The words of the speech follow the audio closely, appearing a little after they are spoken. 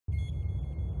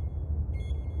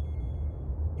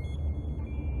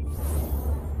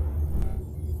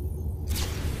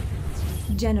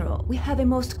General, we have a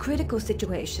most critical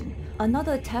situation.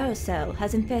 Another terror cell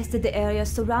has infested the area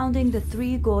surrounding the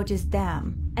Three Gorges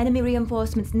Dam. Enemy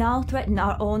reinforcements now threaten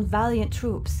our own valiant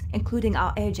troops, including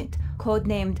our agent,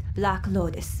 codenamed Black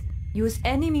Lotus. Use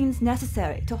any means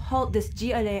necessary to halt this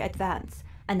GLA advance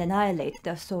and annihilate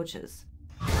their soldiers.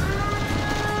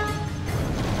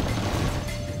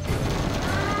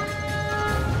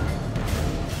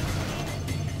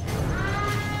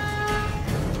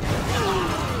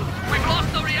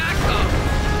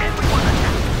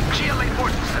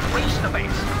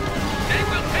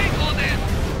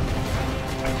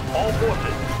 All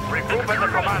forces, regroup at the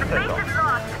command center. The base is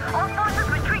lost. All forces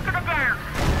retreat to the dam.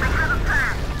 I have a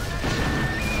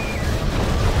plan.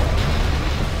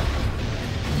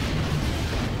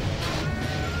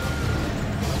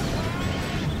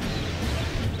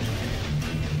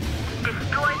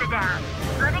 Destroy the dam.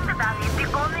 Flooding the valley is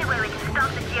the only way we can stop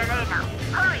the GLA now.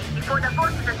 Hurry, before the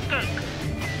forces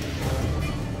escape.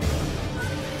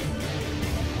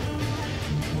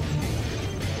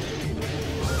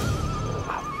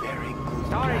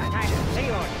 Storage tank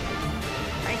sealed.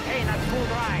 Maintain a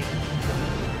smooth ride.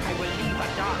 I will leave a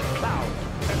dark cloud.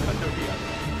 Under here.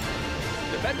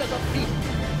 Defenders of peace.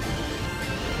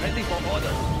 Ready for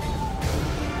orders.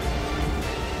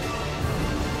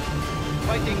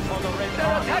 Fighting for the red.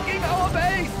 They're attacking our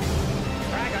base!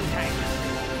 Dragon tanks.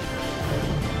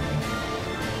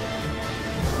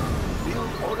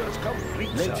 Build orders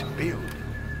complete, Let's sir. build.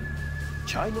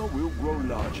 China will grow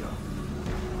larger.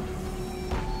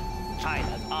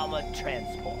 China's armored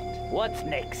transport. What's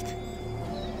next?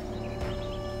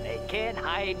 They can't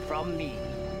hide from me.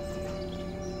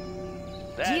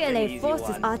 That's an GLA easy forces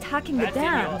one. are attacking the That's in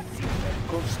dam. your secret.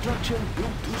 Construction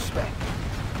built to spec.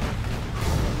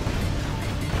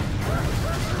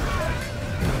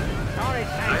 Storage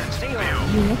tank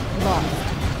sealed. Unit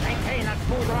lost. Maintain a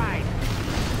smooth ride.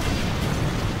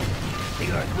 The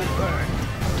earth will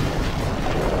burn.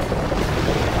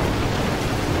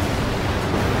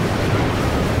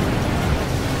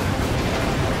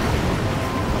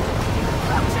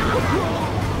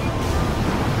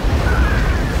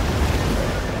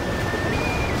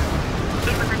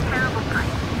 It was a terrible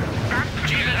fight. That's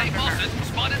GLA forces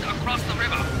spotted across the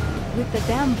river. With the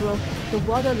dam broken, the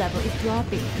water level is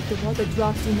dropping. If the water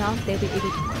drops enough, they'll be able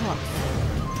to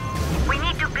cross. We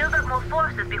need to build up more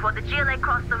forces before the GLA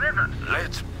cross the river.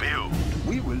 Let's build.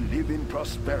 We will live in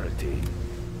prosperity.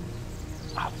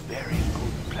 A very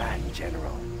good plan,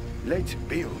 General. Let's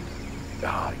build.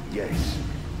 Ah, yes.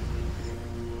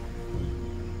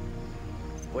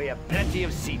 We have plenty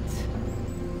of seats.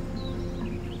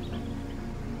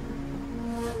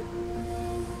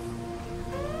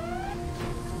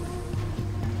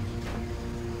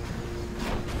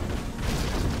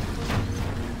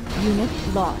 Unit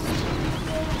lost.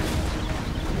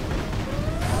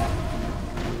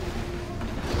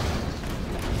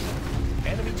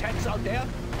 Enemy tanks out there?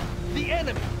 The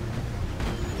enemy!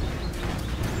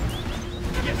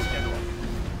 Yes, General.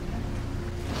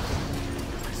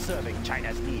 Serving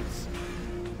China's needs.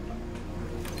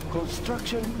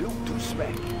 Construction built to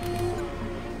spec.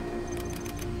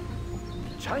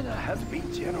 China has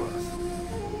been generous.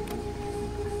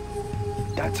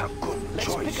 That's a good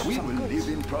choice. We will live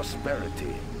in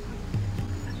prosperity.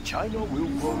 China will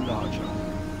grow larger.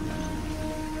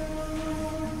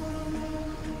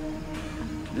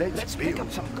 Let's build. Pick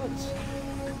up some goods.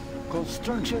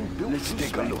 Construction built Let's to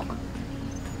take a spec. look.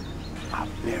 A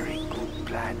very good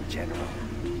plan, General.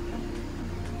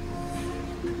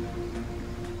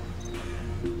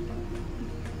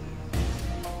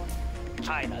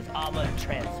 China's armored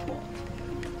transport.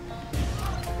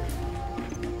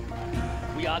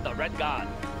 We are the Red Guard.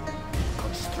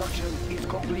 Construction is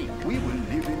complete. We will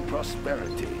live in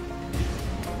prosperity.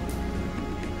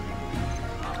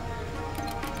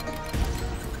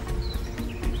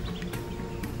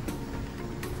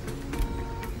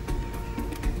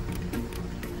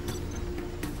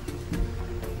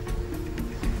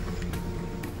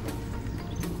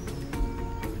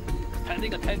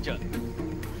 Standing attention.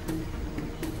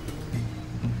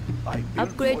 I built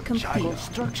Upgrade for complete. China.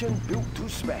 Construction built to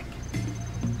spec.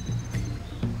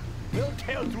 We'll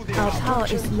tear through the Our power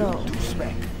is low. Built to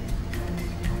spec.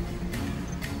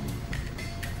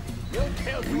 We'll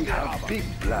tear through We the have armor. big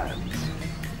plans.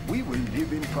 We will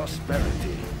live in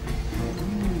prosperity.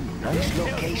 Nice We'll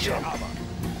tear through location. the armor.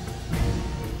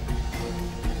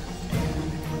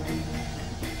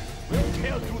 We'll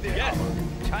tear through the armor.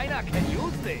 China can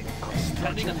use this.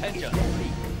 Standing Construction attention. is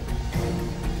complete.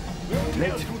 We'll tear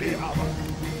Let's through build. the armor.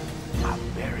 A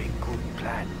very good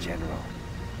plan, General.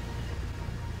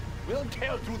 We'll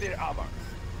tear through their armor.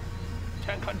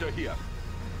 Tank under here.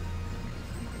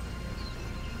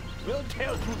 We'll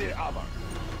tear through their armor.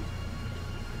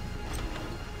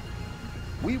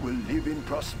 We will live in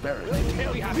prosperity. We'll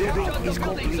tear We have Building captured the is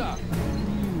building, complete. sir.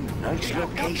 Nice We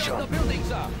have captured the location. building,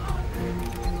 sir.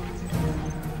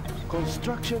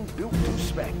 Construction built to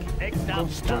spec.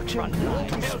 Construction built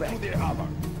to Tear spec. through their armor.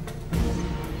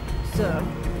 Sir,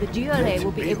 the GLA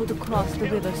will be able to cross the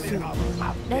river soon.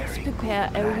 Let's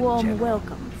prepare a warm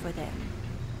welcome for them.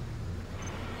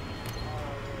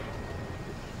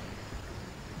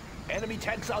 Enemy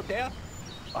tanks out there?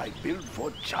 I built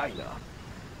for China.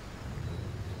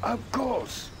 Of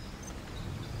course.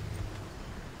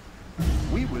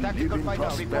 We will live in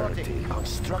prosperity.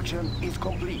 Construction is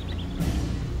complete.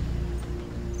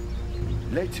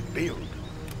 Let's build.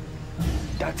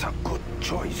 That's a good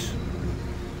choice.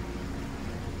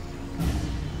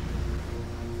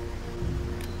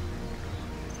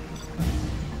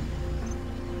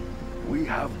 We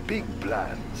have big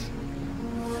plans.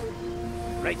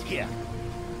 Right here.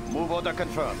 Move order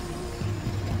confirmed.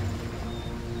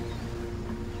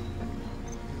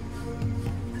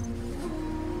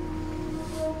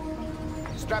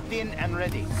 Strapped in and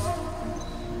ready.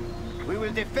 We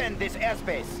will defend this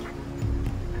airspace.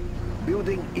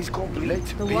 Building is complete.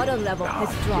 Let's The build. water level has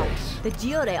dropped. Yes. The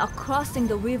GLA are crossing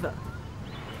the river.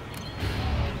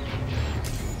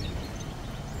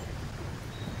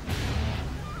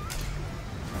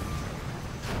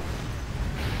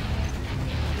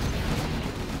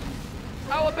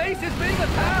 Our base is being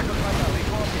attacked!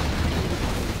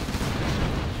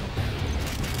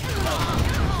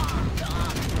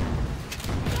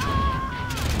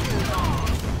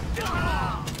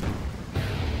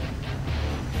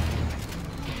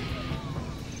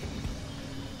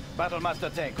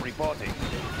 Battlemaster tank reporting.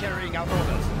 Carrying out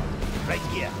orders. Right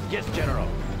here. Yes, General.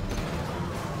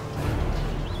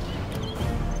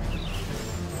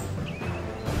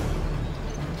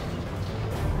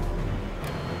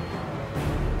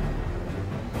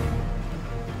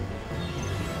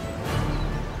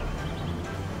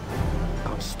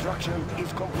 Construction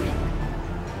is complete.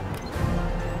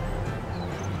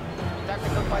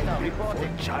 Tactical fighter For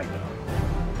reporting. China.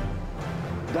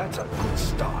 That's a good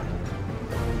start.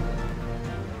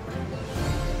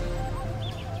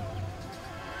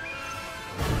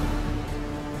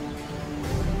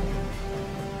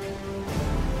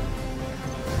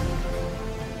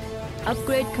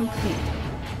 Upgrade complete.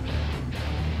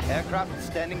 Aircraft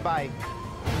standing by.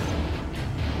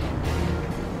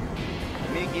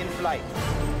 MiG in flight.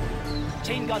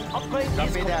 Chain gun upgrade is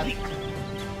Copy that. complete.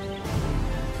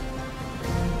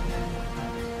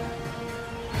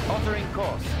 Altering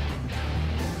course.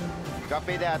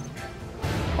 Copy that.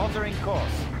 Altering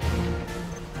course.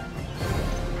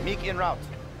 MiG en route.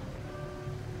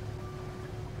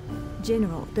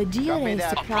 General, the Copy GLA that.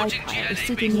 supply Approaching car is GLA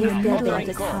sitting in the middle of Ordering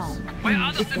the course. town. Where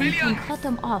are the If we can civilians? cut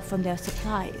them off from their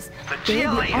supplies, The they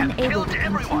will GLA be have unable killed to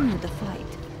everyone. continue the fight.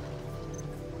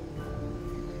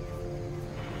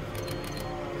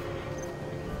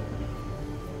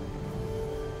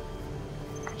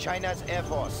 China's Air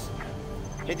Force.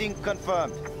 Hitting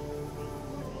confirmed.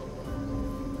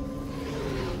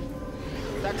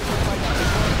 Tactical fighter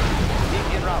reporting.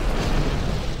 MiG en route.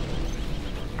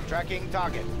 Tracking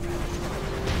target.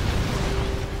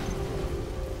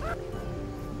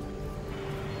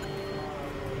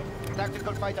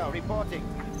 Tactical fighter reporting.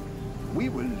 We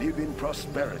will live in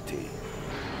prosperity.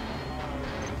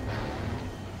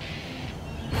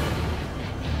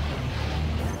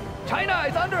 China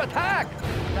is under attack!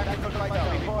 Tactical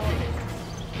fighter reporting.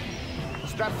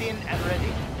 Strapped in and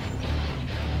ready.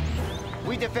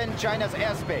 We defend China's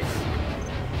airspace.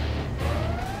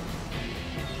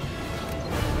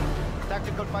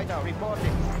 Tactical fighter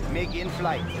reporting. MiG in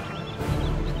flight.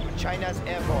 China's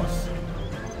Air Force.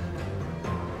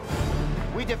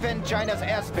 We defend China's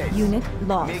airspace. Unit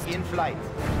lost. MiG in flight.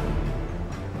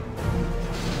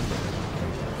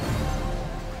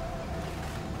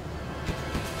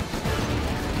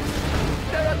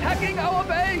 They're attacking our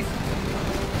base!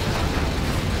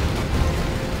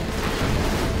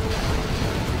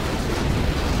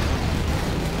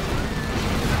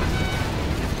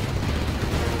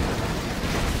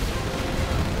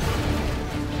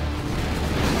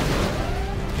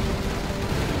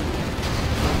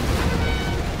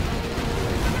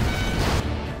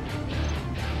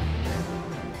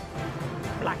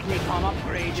 Blacknicom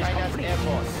upgrade is China's complete. Air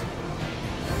Force.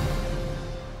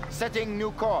 Setting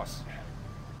new course.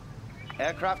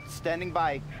 Aircraft standing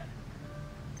by.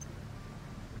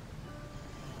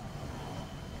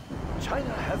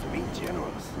 China has been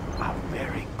generous. A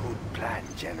very good plan,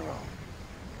 General.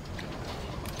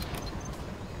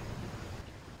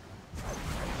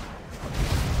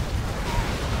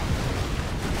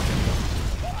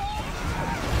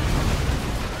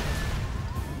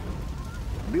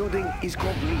 Building is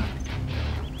complete.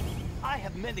 I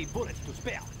have many bullets to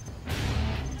spare.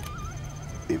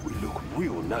 It will look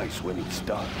real nice when it's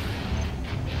done.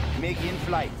 MiG in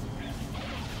flight.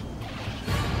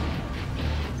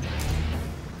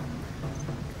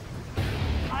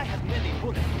 I have many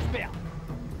bullets to spare.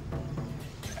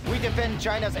 We defend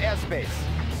China's airspace.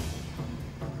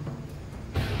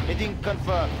 Heading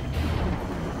confirmed.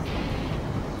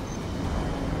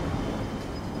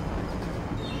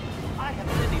 I have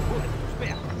many bullets to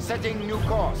spare. Setting new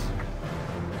course.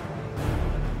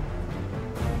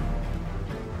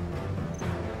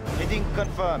 Heading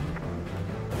confirmed.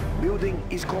 Building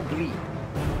is complete.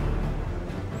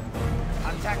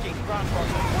 Attacking ground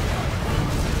forces.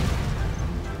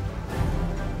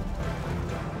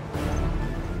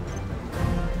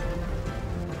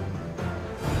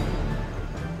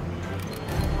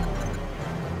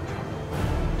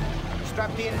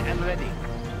 Strapped in and ready.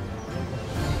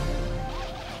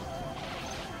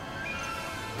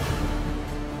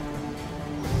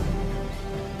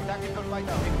 Tactical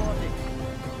fighter reporting.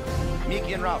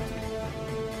 MiG en route.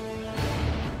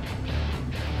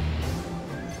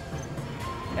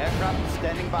 Aircraft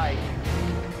standing by.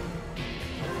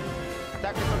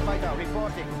 Tactical fighter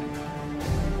reporting.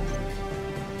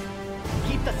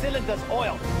 Keep the cylinders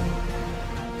oiled.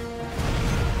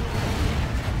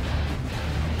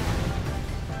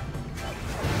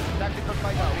 Tactical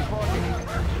fighter reporting.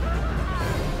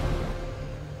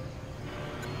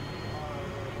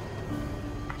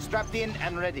 Strapped in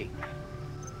and ready.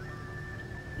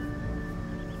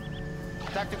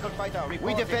 Tactical fighter reporting.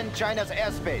 We defend China's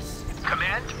airspace.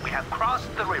 Command, we have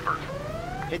crossed the river.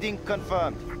 Heading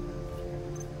confirmed.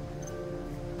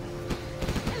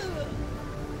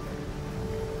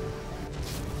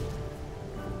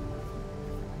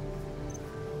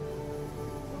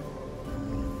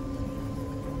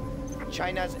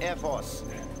 China's Air Force.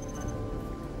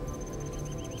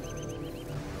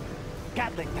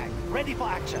 Gatling tank, ready for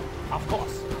action. Of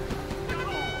course.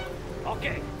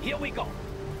 Okay, here we go.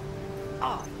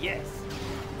 Ah, yes.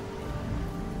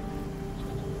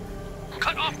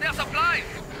 Cut off their supplies!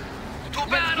 To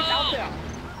Let's get out battle! there.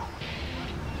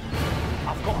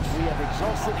 Of course. We have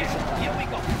exhausted the supply. Here we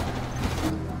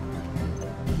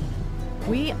go.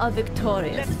 We are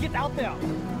victorious. Let's get out there.